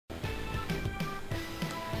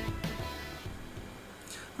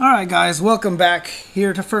Alright guys, welcome back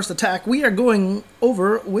here to First Attack. We are going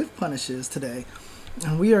over whiff punishes today.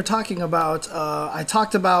 And we are talking about, I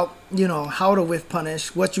talked about, how to whiff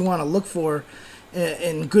punish, what you want to look for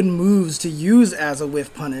in good moves to use as a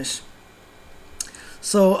whiff punish.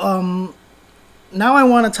 So, now I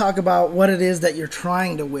want to talk about what it is that you're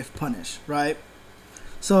trying to whiff punish, right?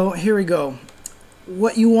 So, here we go.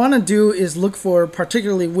 What you want to do is look for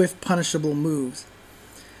particularly whiff punishable moves.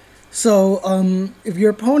 So, if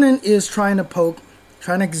your opponent is trying to poke,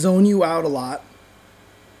 trying to zone you out a lot,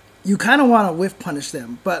 you kind of want to whiff punish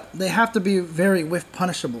them, but they have to be very whiff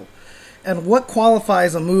punishable. And what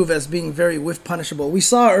qualifies a move as being very whiff punishable? We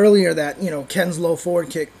saw earlier that, Ken's low forward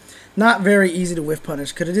kick, not very easy to whiff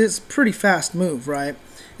punish because it is a pretty fast move, right?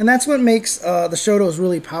 And that's what makes the Shotos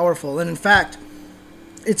really powerful. And in fact,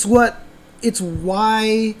 it's why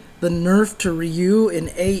the nerf to Ryu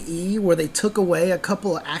in AE, where they took away a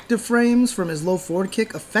couple of active frames from his low forward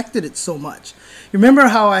kick, affected it so much. You remember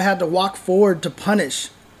how I had to walk forward to punish?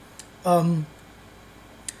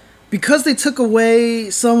 Because they took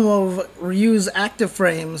away some of Ryu's active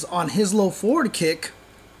frames on his low forward kick,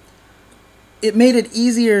 it made it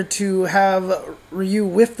easier to have Ryu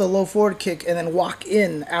whiff the low forward kick and then walk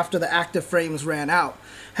in after the active frames ran out.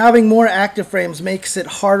 Having more active frames makes it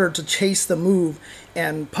harder to chase the move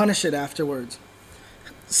and punish it afterwards.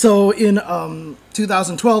 So in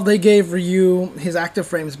 2012, they gave Ryu his active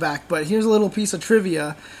frames back, but here's a little piece of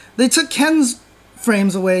trivia. They took Ken's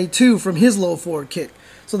frames away too from his low forward kick.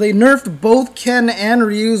 So they nerfed both Ken and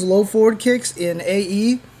Ryu's low forward kicks in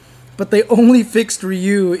AE, but they only fixed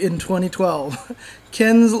Ryu in 2012.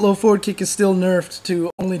 Ken's low forward kick is still nerfed to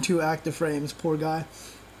only 2 active frames, poor guy.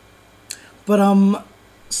 But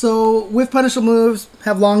so whiff punishable moves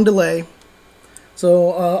have long delay.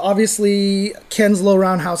 So obviously Ken's low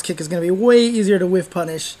roundhouse kick is going to be way easier to whiff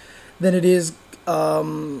punish than it is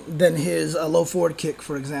than his low forward kick,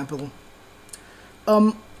 for example.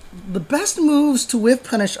 The best moves to whiff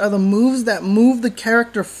punish are the moves that move the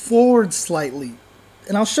character forward slightly.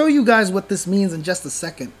 And I'll show you guys what this means in just a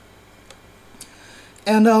second.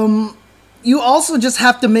 And you also just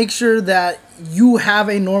have to make sure that you have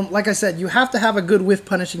a normal, like I said, you have to have a good whiff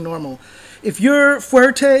punishing normal. If you're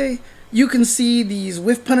Fuerte, you can see these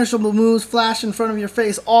whiff punishable moves flash in front of your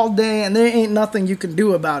face all day and there ain't nothing you can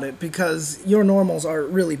do about it because your normals are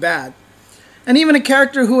really bad. And even a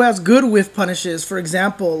character who has good whiff punishes, for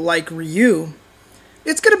example, like Ryu,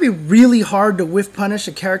 it's going to be really hard to whiff punish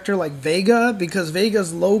a character like Vega because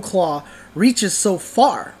Vega's low claw reaches so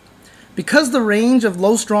far. Because the range of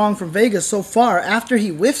low strong from Vega is so far, after he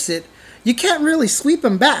whiffs it, you can't really sweep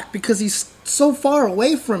him back because he's so far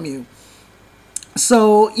away from you.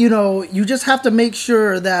 So, you just have to make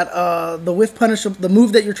sure that the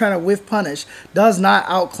move that you're trying to whiff punish does not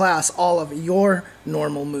outclass all of your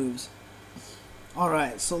normal moves.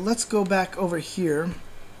 Alright, so let's go back over here.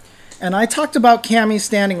 And I talked about Kami's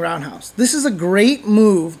standing roundhouse. This is a great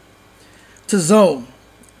move to zone.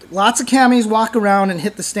 Lots of Kamis walk around and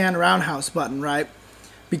hit the stand roundhouse button, right?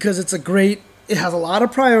 Because it has a lot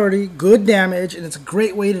of priority, good damage, and it's a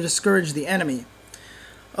great way to discourage the enemy.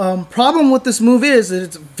 Problem with this move is that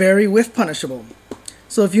it's very whiff punishable.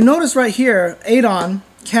 So if you notice right here, Adon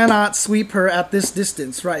cannot sweep her at this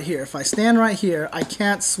distance right here. If I stand right here, I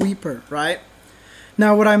can't sweep her, right?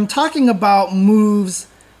 Now when I'm talking about moves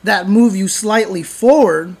that move you slightly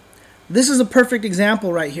forward, this is a perfect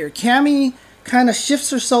example right here. Kami kind of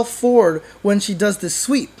shifts herself forward when she does this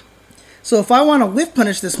sweep. So if I want to whiff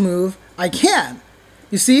punish this move, I can.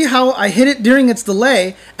 You see how I hit it during its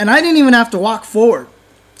delay, and I didn't even have to walk forward.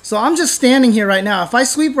 So I'm just standing here right now. If I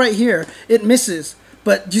sweep right here, it misses.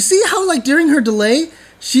 But you see how during her delay,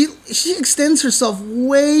 she extends herself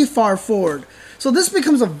way far forward. So this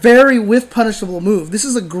becomes a very whiff punishable move. This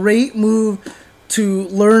is a great move to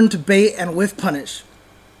learn to bait and whiff punish.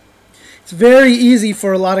 It's very easy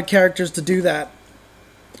for a lot of characters to do that.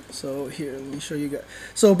 So here, let me show you guys.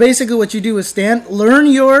 So basically what you do is learn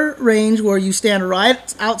your range where you stand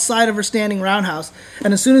right outside of her standing roundhouse,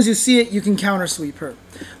 and as soon as you see it, you can counter sweep her.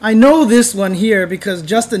 I know this one here because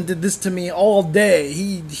Justin did this to me all day.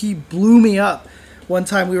 He blew me up. One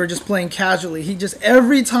time we were just playing casually.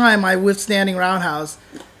 Every time I whiffed standing roundhouse,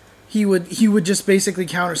 he would just basically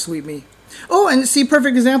counter sweep me. Oh, and see,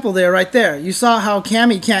 perfect example there, right there. You saw how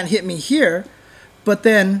Kami can't hit me here, but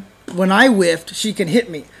then when I whiffed, she can hit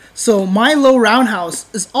me. So my low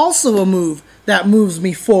roundhouse is also a move that moves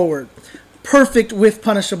me forward. Perfect whiff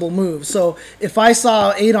punishable move. So if I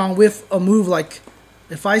saw Adon whiff a move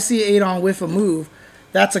if I see Adon whiff a move,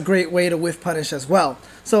 that's a great way to whiff punish as well.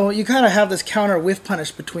 So you kind of have this counter whiff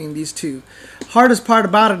punish between these two. Hardest part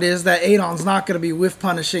about it is that Adon's not going to be whiff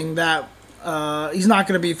punishing that. He's not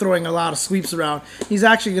going to be throwing a lot of sweeps around. He's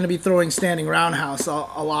actually going to be throwing standing roundhouse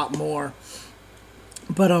a lot more.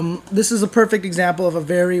 But this is a perfect example of a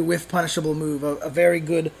very whiff punishable move, a very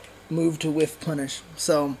good move to whiff punish.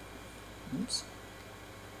 So, oops.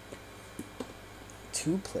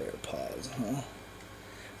 2-player pause, huh?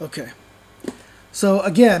 Okay. So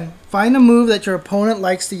again, find a move that your opponent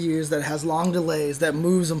likes to use that has long delays, that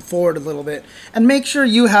moves them forward a little bit, and make sure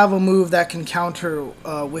you have a move that can counter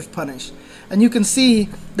whiff punish. And you can see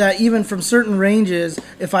that even from certain ranges,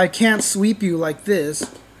 if I can't sweep you like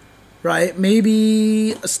this, right,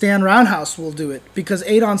 maybe a stand roundhouse will do it, because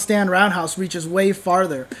Adon stand roundhouse reaches way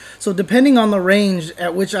farther. So depending on the range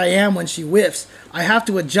at which I am when she whiffs, I have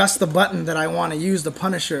to adjust the button that I want to use to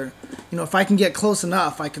punish her. You know, if I can get close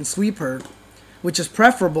enough, I can sweep her, which is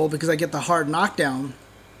preferable because I get the hard knockdown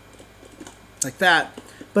like that.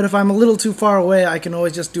 But if I'm a little too far away, I can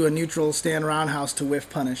always just do a neutral stand roundhouse to whiff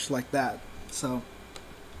punish like that. So,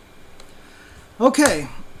 okay,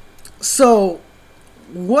 so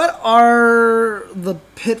what are the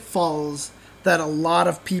pitfalls that a lot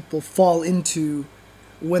of people fall into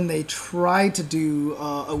when they try to do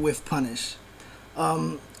a whiff punish?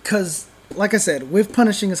 Because, like I said, whiff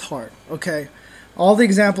punishing is hard, okay? All the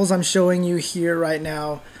examples I'm showing you here right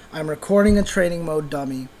now, I'm recording a training mode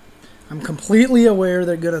dummy. I'm completely aware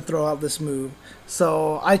they're going to throw out this move,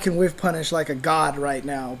 so I can whiff punish like a god right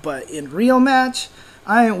now. But in real match,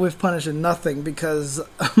 I ain't whiff punishing nothing because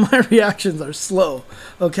my reactions are slow.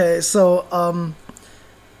 Okay, so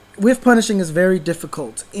whiff punishing is very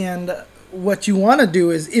difficult, and what you want to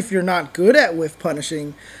do is, if you're not good at whiff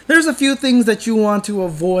punishing, there's a few things that you want to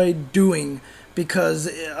avoid doing, because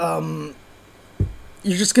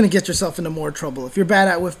you're just going to get yourself into more trouble. If you're bad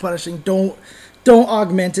at whiff punishing, don't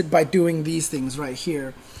augment it by doing these things right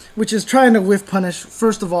here, which is trying to whiff punish,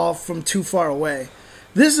 first of all, from too far away.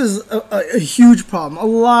 This is a huge problem. A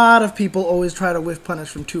lot of people always try to whiff punish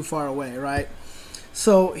from too far away, right?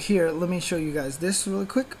 So here, let me show you guys this really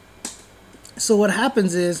quick. So what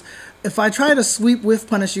happens is, if I try to sweep whiff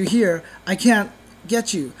punish you here, I can't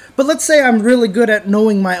get you. But let's say I'm really good at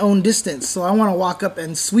knowing my own distance, so I want to walk up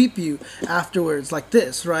and sweep you afterwards like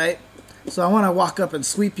this, right? So I want to walk up and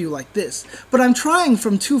sweep you like this. But I'm trying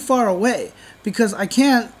from too far away because I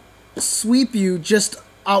can't sweep you just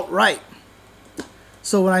outright.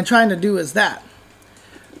 So what I'm trying to do is that.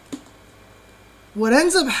 What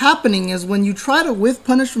ends up happening is when you try to whiff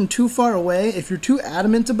punish from too far away, if you're too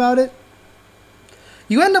adamant about it,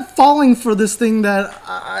 you end up falling for this thing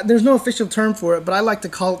that, there's no official term for it, but I like to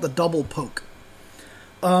call it the double poke.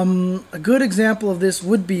 A good example of this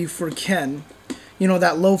would be for Ken. You know,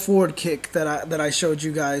 that low forward kick that I showed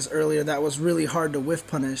you guys earlier that was really hard to whiff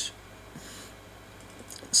punish.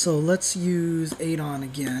 So let's use Adon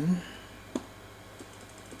again.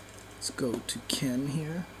 Let's go to Ken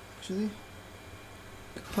here. Actually,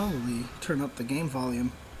 could probably turn up the game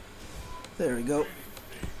volume. There we go.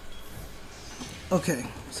 Okay,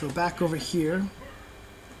 so back over here.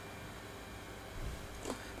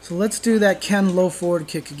 So let's do that Ken low forward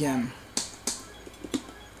kick again.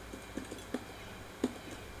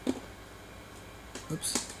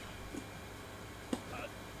 Oops.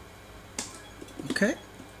 Okay.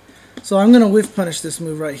 So I'm going to whiff punish this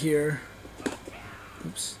move right here.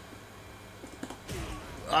 Oops.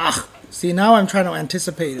 Ah! See, now I'm trying to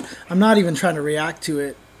anticipate it. I'm not even trying to react to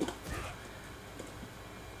it.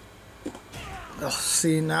 Oh,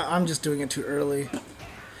 see, now I'm just doing it too early.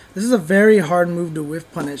 This is a very hard move to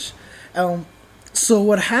whiff punish. So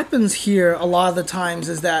what happens here a lot of the times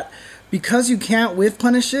is that because you can't whiff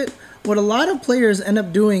punish it, what a lot of players end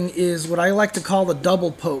up doing is what I like to call the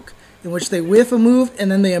double poke, in which they whiff a move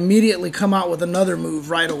and then they immediately come out with another move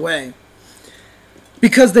right away.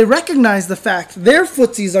 Because they recognize the fact their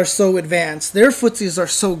footsies are so advanced, their footsies are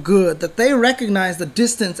so good, that they recognize the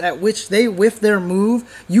distance at which they whiff their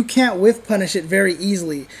move. You can't whiff punish it very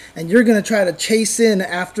easily, and you're going to try to chase in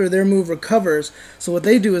after their move recovers. So what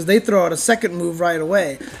they do is they throw out a second move right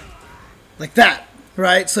away, like that,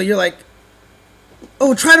 right? So you're like,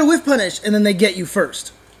 oh, try to whiff punish, and then they get you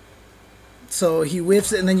first. So he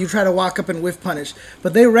whiffs it, and then you try to walk up and whiff punish.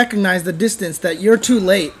 But they recognize the distance that you're too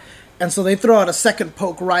late, and so they throw out a second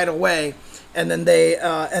poke right away, and then they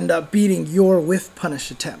end up beating your whiff punish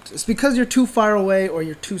attempt. It's because you're too far away or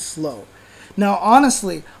you're too slow. Now,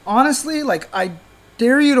 honestly, like, I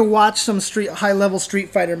dare you to watch some high-level Street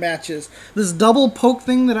Fighter matches. This double poke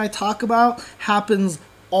thing that I talk about happens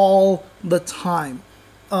all the time.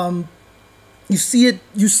 You see it.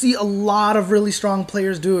 You see a lot of really strong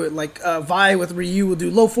players do it. Like Vi with Ryu will do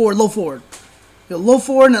low forward, low forward. He'll low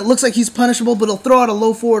forward, and it looks like he's punishable, but he'll throw out a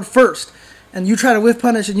low forward first. And you try to whiff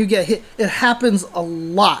punish, and you get hit. It happens a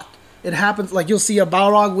lot. It happens, like you'll see a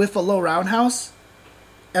Balrog whiff a low roundhouse,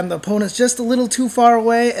 and the opponent's just a little too far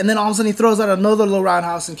away, and then all of a sudden he throws out another low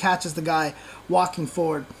roundhouse and catches the guy walking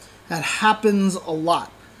forward. That happens a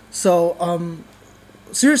lot. So,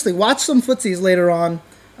 seriously, watch some footsies later on,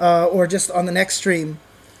 or just on the next stream,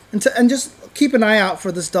 and just keep an eye out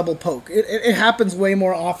for this double poke. It happens way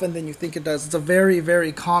more often than you think it does. It's a very,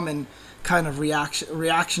 very common kind of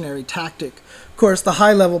reactionary tactic. Of course, the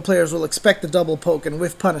high-level players will expect the double poke and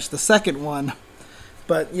whiff punish the second one,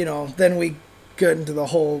 but, you know, then we get into the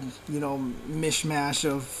whole, you know, mishmash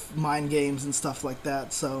of mind games and stuff like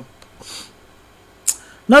that. So,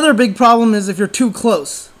 another big problem is if you're too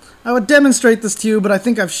close. I would demonstrate this to you, but I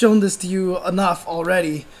think I've shown this to you enough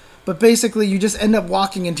already. But basically, you just end up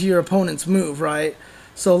walking into your opponent's move, right?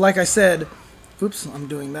 So, like I said, oops, I'm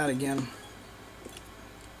doing that again.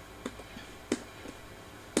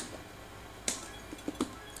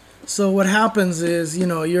 So what happens is, you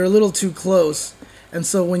know, you're a little too close, and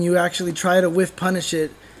so when you actually try to whiff punish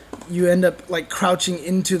it, you end up like crouching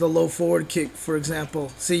into the low forward kick, for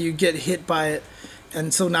example. So you get hit by it,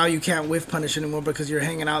 and so now you can't whiff punish anymore because you're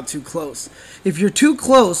hanging out too close. If you're too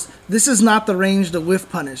close, this is not the range to whiff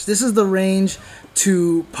punish. This is the range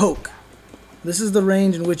to poke. This is the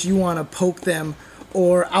range in which you want to poke them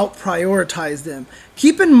or out-prioritize them.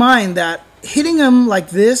 Keep in mind that hitting them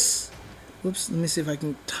like this, whoops, let me see if I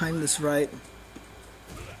can time this right.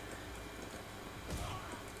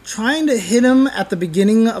 Trying to hit him at the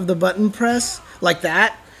beginning of the button press, like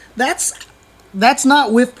that, that's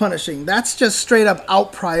not whiff punishing. That's just straight up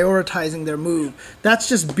out prioritizing their move. That's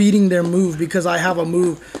just beating their move because I have a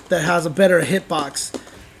move that has a better hitbox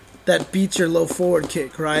that beats your low forward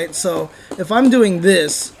kick, right? So if I'm doing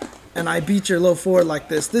this and I beat your low forward like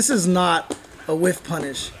this is not a whiff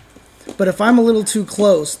punish. But if I'm a little too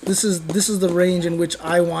close, this is the range in which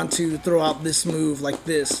I want to throw out this move like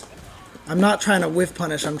this. I'm not trying to whiff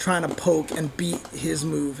punish, I'm trying to poke and beat his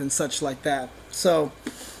move and such like that. So,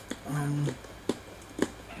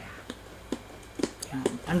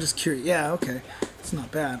 I'm just curious. Yeah, okay. It's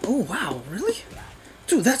not bad. Oh, wow, really?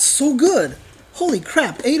 Dude, that's so good. Holy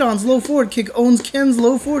crap, Adon's low forward kick owns Ken's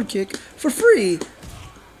low forward kick for free.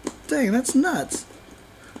 Dang, that's nuts.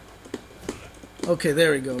 Okay,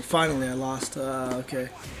 there we go. Finally, I lost. Okay.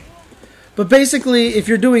 But basically, if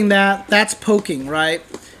you're doing that, that's poking, right?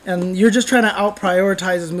 And you're just trying to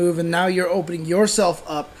out-prioritize his move, and now you're opening yourself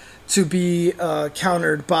up to be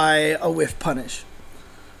countered by a whiff punish.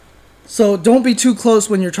 So don't be too close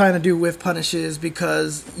when you're trying to do whiff punishes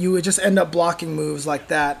because you would just end up blocking moves like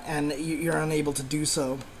that, and you're unable to do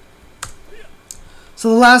so. So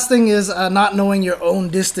the last thing is not knowing your own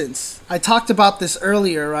distance. I talked about this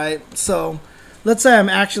earlier, right? So let's say I'm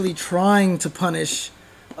actually trying to punish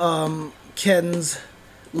Ken's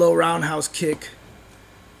low roundhouse kick.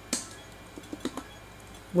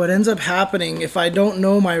 What ends up happening if I don't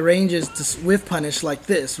know my ranges to whiff punish like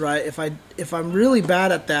this, right? If I'm really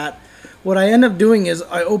bad at that, what I end up doing is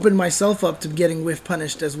I open myself up to getting whiff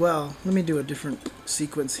punished as well. Let me do a different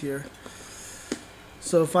sequence here.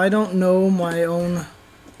 So if I don't know my own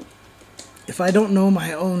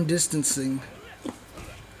distancing,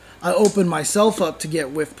 I open myself up to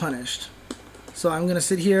get whiff punished. So I'm gonna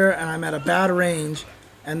sit here and I'm at a bad range,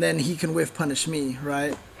 and then he can whiff punish me,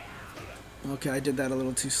 right? Okay, I did that a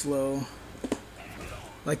little too slow.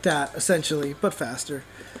 Like that, essentially, but faster.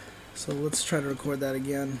 So let's try to record that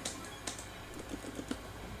again.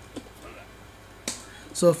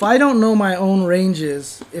 So if I don't know my own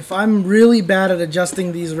ranges, if I'm really bad at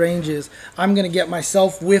adjusting these ranges, I'm going to get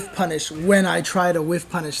myself whiff punished when I try to whiff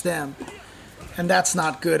punish them. And that's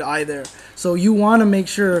not good either. So you want to make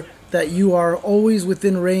sure that you are always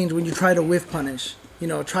within range when you try to whiff punish. You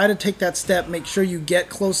know, try to take that step, make sure you get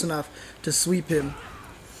close enough to sweep him.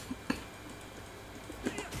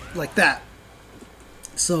 Like that.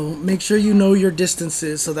 So make sure you know your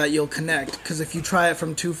distances so that you'll connect. Because if you try it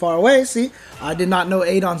from too far away, see, I did not know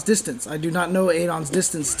Adon's distance. I do not know Adon's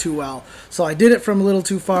distance too well. So I did it from a little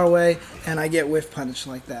too far away, and I get whiff punished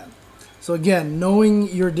like that. So again, knowing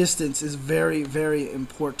your distance is very, very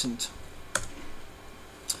important.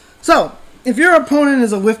 So, if your opponent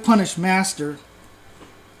is a whiff punish master,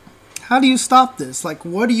 how do you stop this? Like,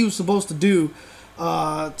 what are you supposed to do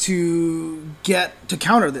to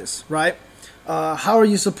counter this, right? How are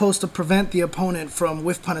you supposed to prevent the opponent from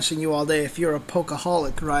whiff punishing you all day if you're a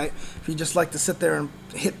pokeaholic, right? If you just like to sit there and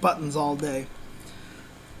hit buttons all day.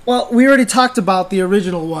 Well, we already talked about the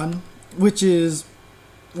original one, which is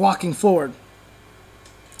walking forward.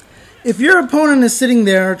 If your opponent is sitting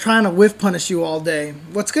there trying to whiff punish you all day,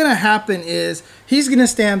 what's going to happen is he's going to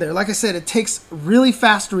stand there. Like I said, it takes really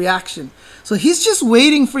fast reaction. So he's just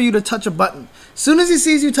waiting for you to touch a button. As soon as he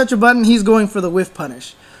sees you touch a button, he's going for the whiff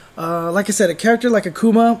punish. Like I said, a character like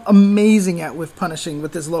Akuma, amazing at whiff punishing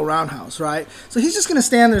with his low roundhouse, right? So he's just going to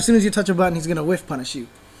stand there. As soon as you touch a button, he's going to whiff punish you.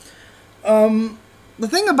 The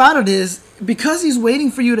thing about it is, because he's waiting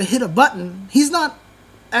for you to hit a button, he's not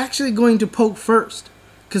actually going to poke first,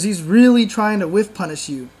 because he's really trying to whiff punish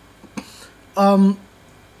you.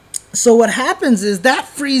 So what happens is that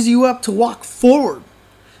frees you up to walk forward.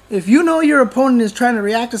 If you know your opponent is trying to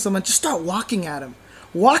react to someone, just start walking at him.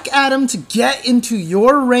 Walk at him to get into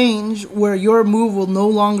your range where your move will no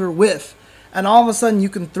longer whiff, and all of a sudden you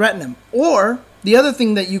can threaten him. Or the other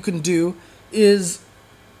thing that you can do is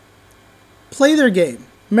play their game.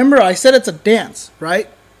 Remember, I said it's a dance, right?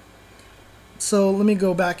 So let me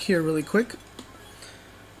go back here really quick.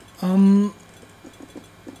 I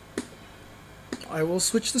will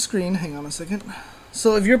switch the screen. Hang on a second.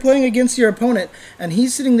 So if you're playing against your opponent and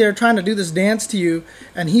he's sitting there trying to do this dance to you,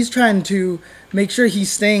 and he's trying to make sure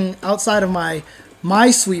he's staying outside of my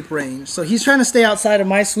sweep range. So he's trying to stay outside of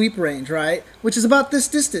my sweep range, right? Which is about this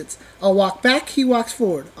distance. I'll walk back, he walks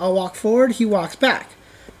forward. I'll walk forward, he walks back.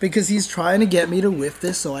 Because he's trying to get me to whiff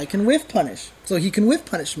this so I can whiff punish. So he can whiff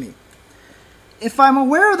punish me. If I'm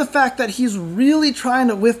aware of the fact that he's really trying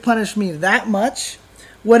to whiff punish me that much,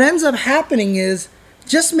 what ends up happening is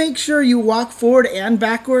just make sure you walk forward and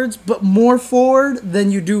backwards, but more forward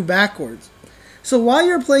than you do backwards. So while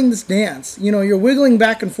you're playing this dance, you know, you're wiggling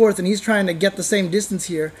back and forth and he's trying to get the same distance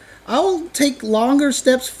here, I will take longer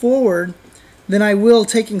steps forward than I will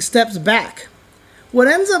taking steps back. What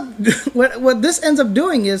this ends up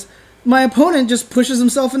doing is my opponent just pushes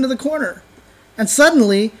himself into the corner. And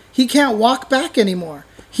suddenly, he can't walk back anymore.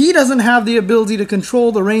 He doesn't have the ability to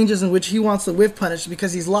control the ranges in which he wants to whiff punish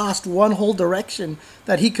because he's lost one whole direction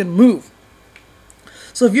that he can move.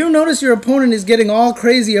 So if you notice your opponent is getting all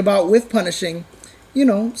crazy about whiff punishing, you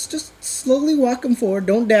know, just slowly walk him forward.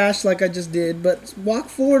 Don't dash like I just did, but walk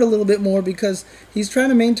forward a little bit more because he's trying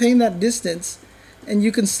to maintain that distance. And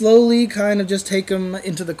you can slowly kind of just take him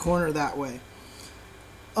into the corner that way.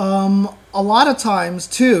 A lot of times,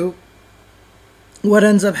 too, what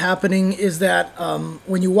ends up happening is that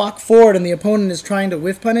when you walk forward and the opponent is trying to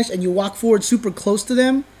whiff punish and you walk forward super close to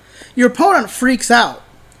them, your opponent freaks out.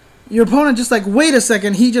 Your opponent just like, wait a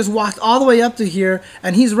second, he just walked all the way up to here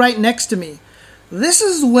and he's right next to me. This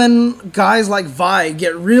is when guys like Vi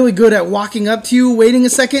get really good at walking up to you, waiting a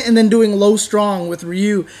second, and then doing low strong with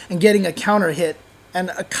Ryu and getting a counter hit and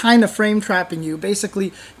a kind of frame trapping you,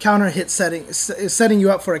 basically counter hit setting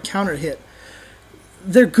you up for a counter hit.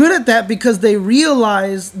 They're good at that because they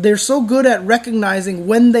realize they're so good at recognizing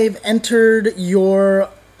when they've entered your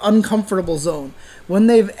uncomfortable zone, when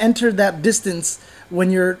they've entered that distance, when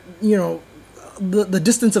you're, you know, the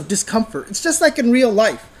distance of discomfort. It's just like in real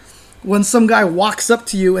life. When some guy walks up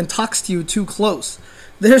to you and talks to you too close,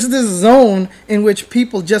 there's this zone in which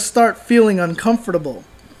people just start feeling uncomfortable.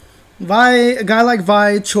 A guy like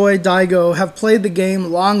Vi, Choi, Daigo have played the game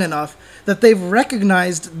long enough that they've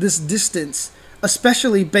recognized this distance,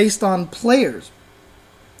 especially based on players.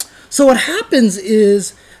 So what happens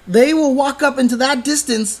is they will walk up into that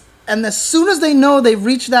distance, and as soon as they know they've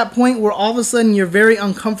reached that point where all of a sudden you're very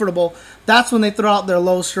uncomfortable, that's when they throw out their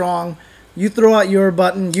low strong. You throw out your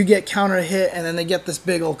button, you get counter hit, and then they get this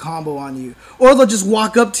big old combo on you. Or they'll just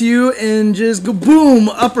walk up to you and just go boom,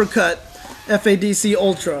 uppercut, FADC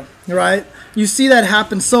Ultra, right? You see that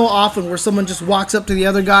happen so often where someone just walks up to the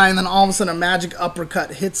other guy and then all of a sudden a magic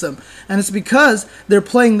uppercut hits them. And it's because they're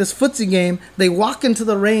playing this footsie game. They walk into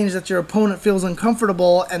the range that your opponent feels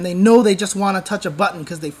uncomfortable and they know they just want to touch a button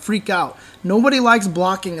because they freak out. Nobody likes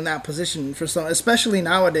blocking in that position, for some, especially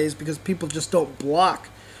nowadays, because people just don't block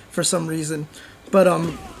for some reason. But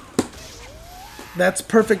that's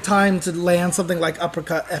perfect time to land something like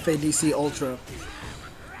uppercut FADC Ultra.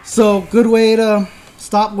 So good way to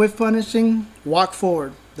stop whiff punishing, walk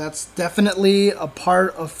forward. That's definitely a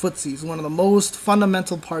part of footsies, one of the most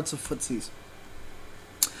fundamental parts of footsies.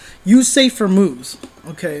 Use safer moves.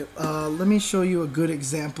 Okay, let me show you a good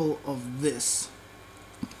example of this.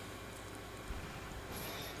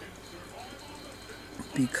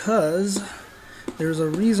 Because there's a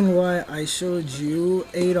reason why I showed you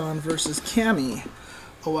Adon versus Cammy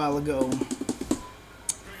a while ago.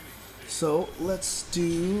 So let's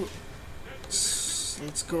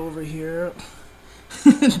go over here.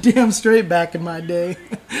 Damn straight back in my day.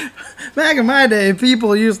 Back in my day,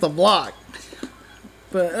 people used to block.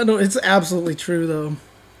 But I know it's absolutely true though.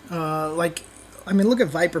 Like, I mean, look at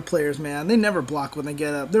Viper players, man. They never block when they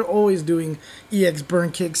get up. They're always doing EX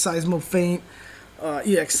burn kick, Seismo feint,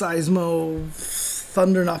 EX Seismo,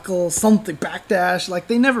 Thunder Knuckle, something, backdash. Like,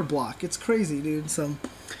 they never block. It's crazy, dude. So,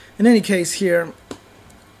 in any case here,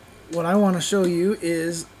 what I want to show you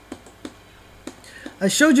is, I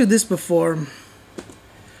showed you this before,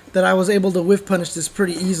 that I was able to whiff punish this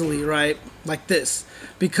pretty easily, right? Like this,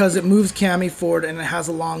 because it moves Cammy forward and it has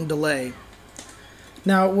a long delay.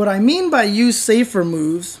 Now, what I mean by use safer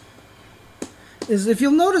moves is, if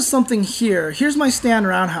you'll notice something here, here's my stand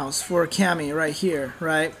roundhouse for Cammy right here,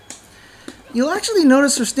 right? You'll actually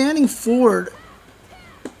notice her standing forward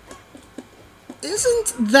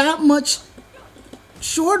isn't that much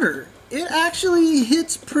shorter. It actually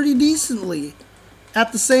hits pretty decently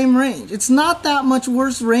at the same range. It's not that much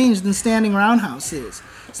worse range than standing roundhouse is.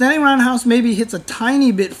 Standing roundhouse maybe hits a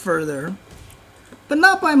tiny bit further, but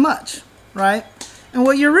not by much, right? And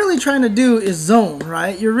what you're really trying to do is zone,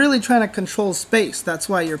 right? You're really trying to control space. That's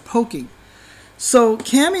why you're poking. So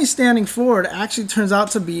Cammy standing forward actually turns out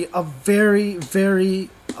to be a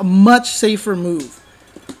a much safer move.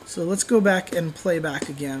 So let's go back and play back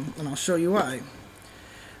again, and I'll show you why.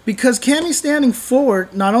 Because Cammy standing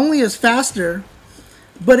forward not only is faster,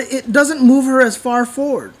 but it doesn't move her as far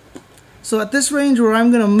forward. So at this range where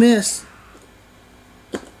I'm going to miss,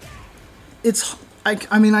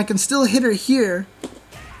 I mean, I can still hit her here.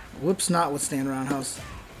 Whoops, not with stand roundhouse.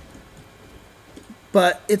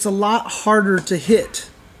 But it's a lot harder to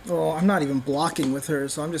hit. Oh, I'm not even blocking with her,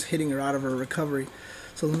 so I'm just hitting her out of her recovery.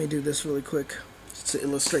 So let me do this really quick just to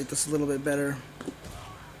illustrate this a little bit better.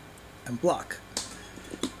 And block.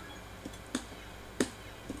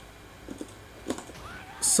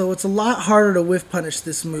 So it's a lot harder to whiff punish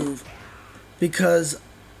this move, because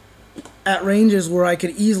at ranges where I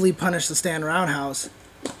could easily punish the stand roundhouse,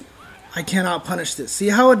 I cannot punish this. See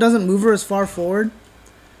how it doesn't move her as far forward?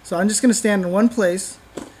 So I'm just going to stand in one place,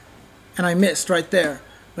 and I missed right there.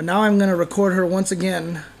 But now I'm going to record her once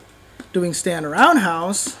again doing stand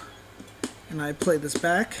roundhouse, and I play this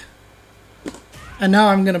back. And now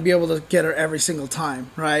I'm going to be able to get her every single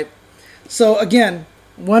time, right? So again,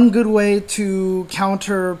 one good way to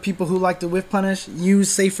counter people who like to whiff punish,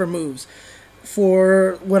 use safer moves.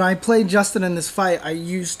 For when I played Justin in this fight, I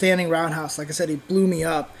used standing roundhouse. Like I said, he blew me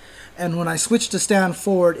up. And when I switched to stand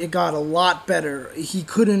forward, it got a lot better. He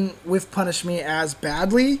couldn't whiff punish me as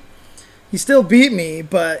badly. He still beat me,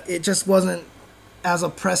 but it just wasn't as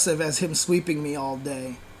oppressive as him sweeping me all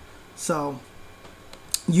day. So,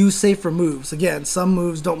 use safer moves. Again, some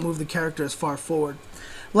moves don't move the character as far forward.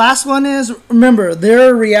 Last one is, remember,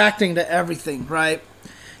 they're reacting to everything, right?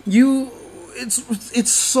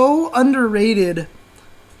 It's so underrated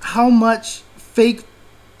how much fake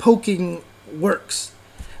poking works.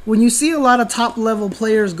 When you see a lot of top level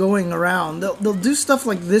players going around, they'll do stuff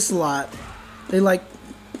like this a lot. They like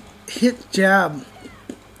hit jab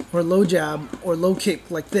or low kick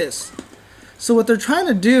like this. So what they're trying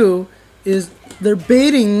to do is they're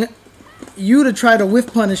baiting you to try to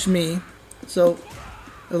whiff punish me. So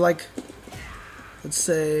they're like, let's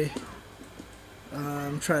say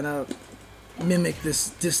I'm trying to mimic this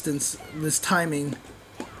distance, this timing,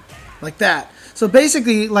 like that. So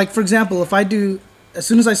basically, like for example, if I do, as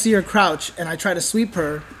soon as I see her crouch and I try to sweep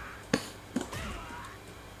her,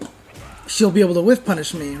 she'll be able to whiff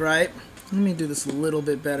punish me, right? Let me do this a little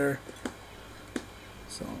bit better.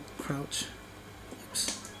 So crouch,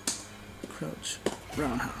 oops, crouch,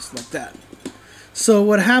 roundhouse, like that. So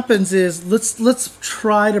what happens is, let's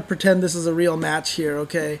try to pretend this is a real match here,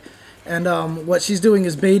 okay? And what she's doing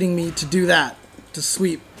is baiting me to do that, to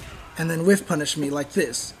sweep, and then whiff punish me like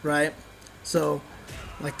this, right? So,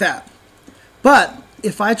 like that. But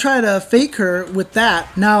if I try to fake her with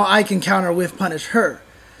that, now I can counter whiff punish her.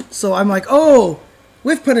 So I'm like, oh,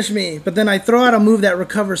 whiff punish me, but then I throw out a move that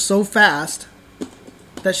recovers so fast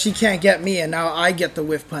that she can't get me, and now I get the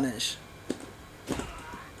whiff punish.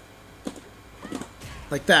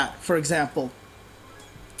 Like that, for example.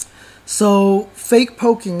 So fake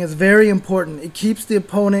poking is very important. It keeps the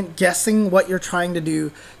opponent guessing what you're trying to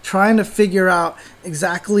do, trying to figure out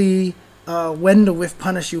exactly when to whiff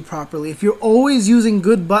punish you properly. If you're always using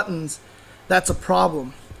good buttons, that's a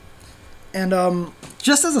problem. And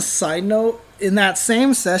just as a side note, in that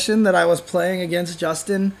same session that I was playing against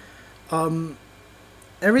Justin,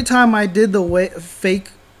 every time I did the fake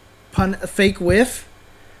whiff,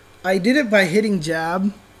 I did it by hitting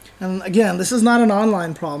jab. And again, this is not an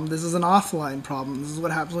online problem. This is an offline problem. This is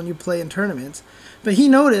what happens when you play in tournaments. But he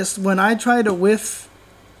noticed when I tried to whiff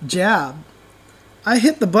jab, I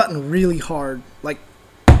hit the button really hard, like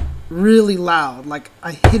really loud. Like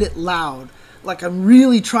I hit it loud, Like I'm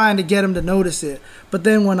really trying to get him to notice it. But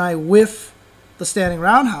then when I whiff the standing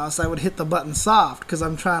roundhouse, I would hit the button soft because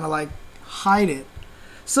I'm trying to like hide it.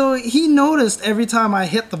 So he noticed every time I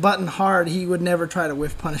hit the button hard, he would never try to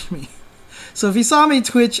whiff punish me. So if he saw me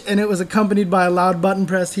twitch and it was accompanied by a loud button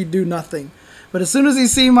press, he'd do nothing. But as soon as he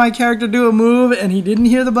seen my character do a move and he didn't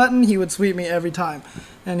hear the button, he would sweep me every time.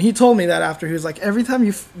 And he told me that after. He was like, every time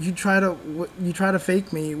you try to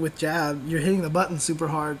fake me with jab, you're hitting the button super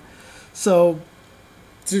hard. So,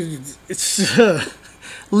 dude, it's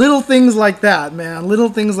little things like that, man. Little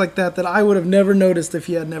things like that that I would have never noticed if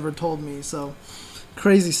he had never told me. So,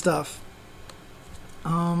 crazy stuff.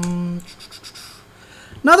 Another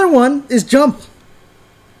one is jump.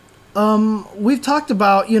 We've talked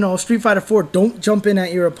about, you know, Street Fighter 4, don't jump in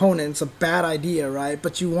at your opponent. It's a bad idea, right?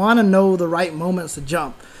 But you want to know the right moments to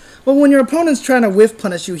jump. But when your opponent's trying to whiff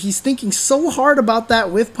punish you, he's thinking so hard about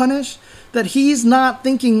that whiff punish that he's not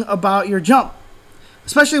thinking about your jump.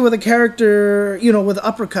 Especially with a character, you know, with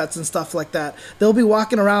uppercuts and stuff like that. They'll be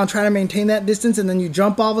walking around trying to maintain that distance, and then you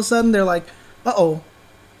jump all of a sudden. They're like, uh-oh,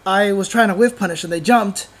 I was trying to whiff punish and they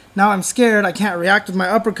jumped. Now I'm scared. I can't react with my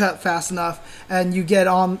uppercut fast enough, and you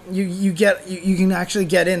can actually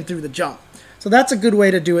get in through the jump. So that's a good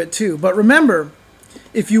way to do it too. But remember,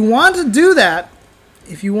 if you want to do that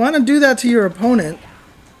to your opponent,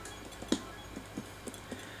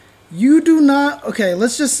 you do not. Okay,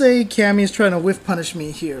 let's just say Cammy is trying to whiff punish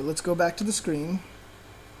me here. Let's go back to the screen.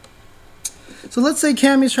 So let's say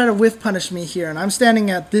Cammy's trying to whiff punish me here, and I'm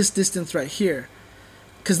standing at this distance right here.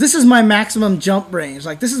 Because this is my maximum jump range.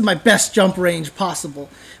 Like, this is my best jump range possible.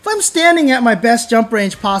 If I'm standing at my best jump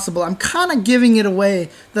range possible, I'm kind of giving it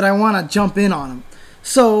away that I want to jump in on him.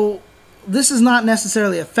 So, this is not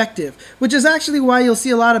necessarily effective. Which is actually why you'll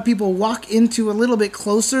see a lot of people walk into a little bit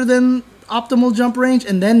closer than optimal jump range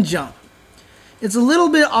and then jump. It's a little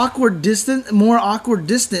bit more awkward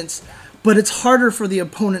distance, but it's harder for the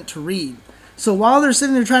opponent to read. So, while they're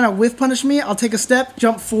sitting there trying to whiff punish me, I'll take a step,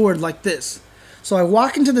 jump forward like this. So I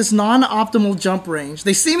walk into this non-optimal jump range.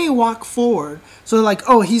 They see me walk forward, so they're like,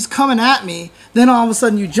 oh, he's coming at me. Then all of a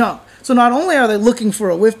sudden you jump. So not only are they looking for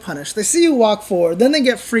a whiff punish, they see you walk forward, then they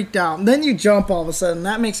get freaked out, and then you jump all of a sudden.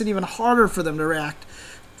 That makes it even harder for them to react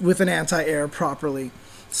with an anti-air properly.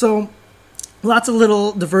 So lots of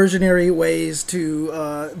little diversionary ways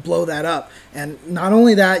to blow that up. And not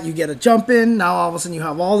only that, you get a jump in. Now all of a sudden you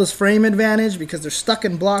have all this frame advantage because they're stuck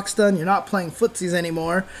in block stun. You're not playing footsies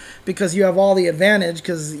anymore because you have all the advantage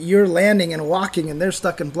because you're landing and walking and they're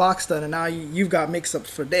stuck in block stun, and now you've got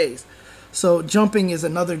mix-ups for days. So jumping is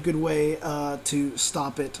another good way to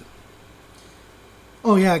stop it.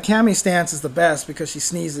 Oh yeah, Cammy's stance is the best because she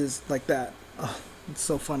sneezes like that. Oh, it's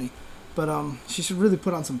so funny. But she should really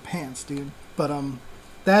put on some pants, dude. But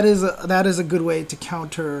that is a good way to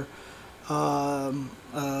counter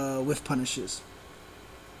whiff punishes.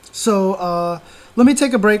 So let me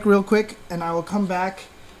take a break real quick, and I will come back.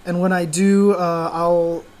 And when I do,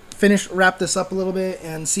 I'll wrap this up a little bit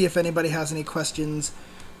and see if anybody has any questions.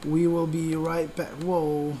 We will be right back.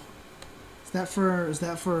 Whoa, is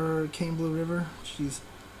that for Cane Blue River? Jeez.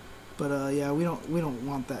 But yeah, we don't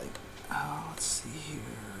want that. Let's see here.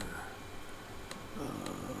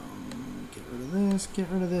 Get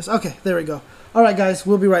rid of this. Okay, there we go. All right, guys,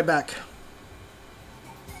 we'll be right back.